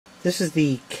This is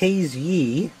the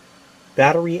KZYEE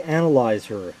battery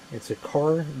analyzer. It's a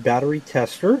car battery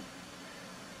tester.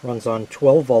 Runs on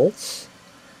 12 volts,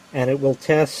 and it will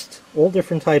test all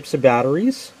different types of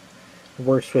batteries. It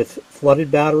works with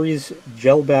flooded batteries,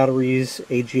 gel batteries,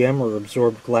 AGM or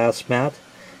absorbed glass mat,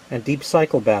 and deep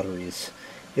cycle batteries.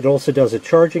 It also does a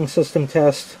charging system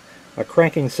test, a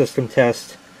cranking system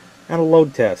test, and a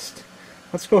load test.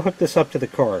 Let's go hook this up to the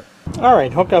car.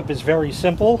 Alright, hookup is very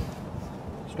simple.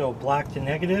 Let's go black to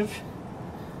negative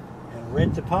and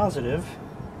red to positive.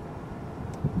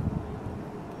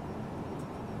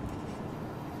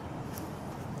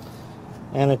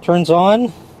 And it turns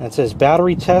on. It says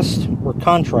battery test or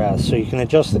contrast, so you can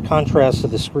adjust the contrast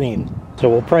of the screen. So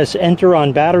we'll press enter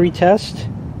on battery test.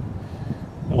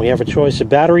 And we have a choice of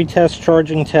battery test,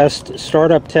 charging test,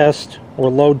 startup test, or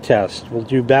load test. We'll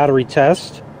do battery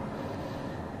test.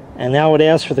 And now it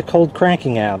asks for the cold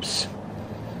cranking amps.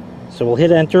 So we'll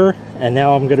hit enter, and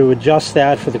now I'm going to adjust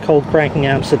that for the cold cranking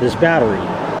amps of this battery.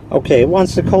 Okay, it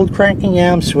wants the cold cranking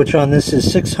amps, which on this is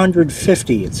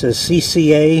 650. It says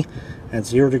CCA at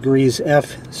 0 degrees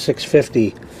F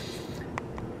 650.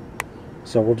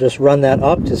 So we'll just run that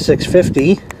up to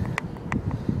 650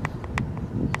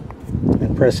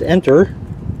 and press enter.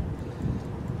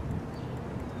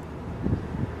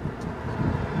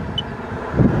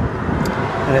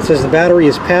 And it says the battery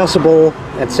is passable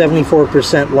at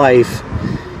 74% life.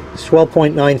 It's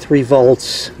 12.93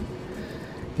 volts.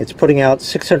 It's putting out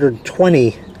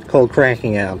 620 cold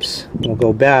cranking amps. We'll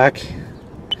go back.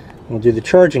 We'll do the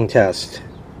charging test.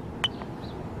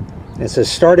 It says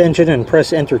start engine and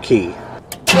press enter key.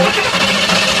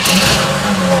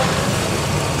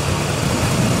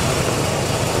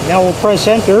 Now we'll press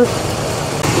enter.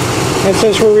 It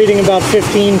says we're reading about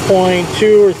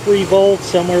 15.2 or 3 volts,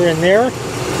 somewhere in there.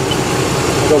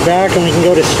 We'll go back and we can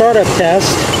go to startup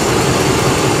test.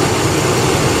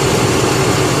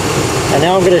 And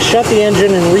now I'm going to shut the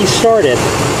engine and restart it.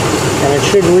 And it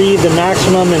should read the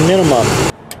maximum and minimum.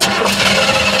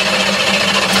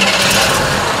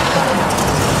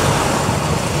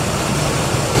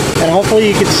 And hopefully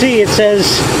you can see it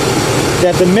says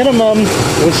that the minimum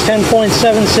was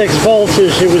 10.76 volts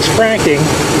as it was cranking.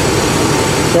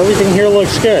 So everything here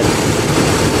looks good.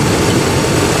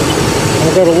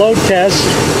 We'll go to load test,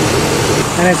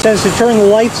 and it says to turn the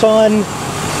lights on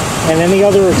and any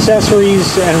other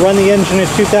accessories and run the engine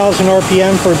at 2000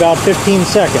 RPM for about 15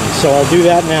 seconds. So I'll do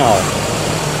that now.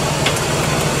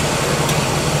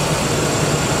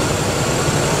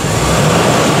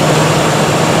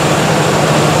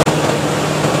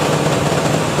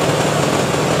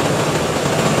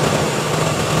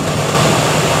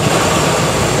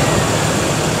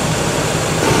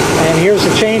 Here's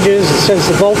the changes. It says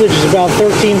the voltage is about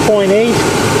 13.8.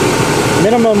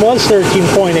 Minimum was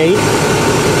 13.8.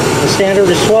 The standard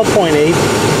is 12.8.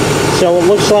 So it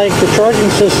looks like the charging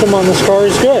system on this car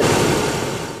is good.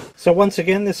 So once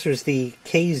again, this is the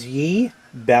KZYEE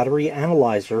battery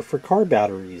analyzer for car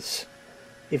batteries.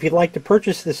 If you'd like to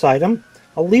purchase this item,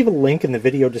 I'll leave a link in the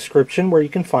video description where you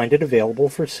can find it available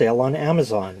for sale on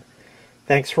Amazon.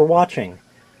 Thanks for watching.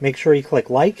 Make sure you click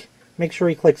like, make sure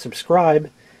you click subscribe,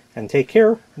 and take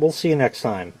care. We'll see you next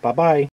time. Bye-bye.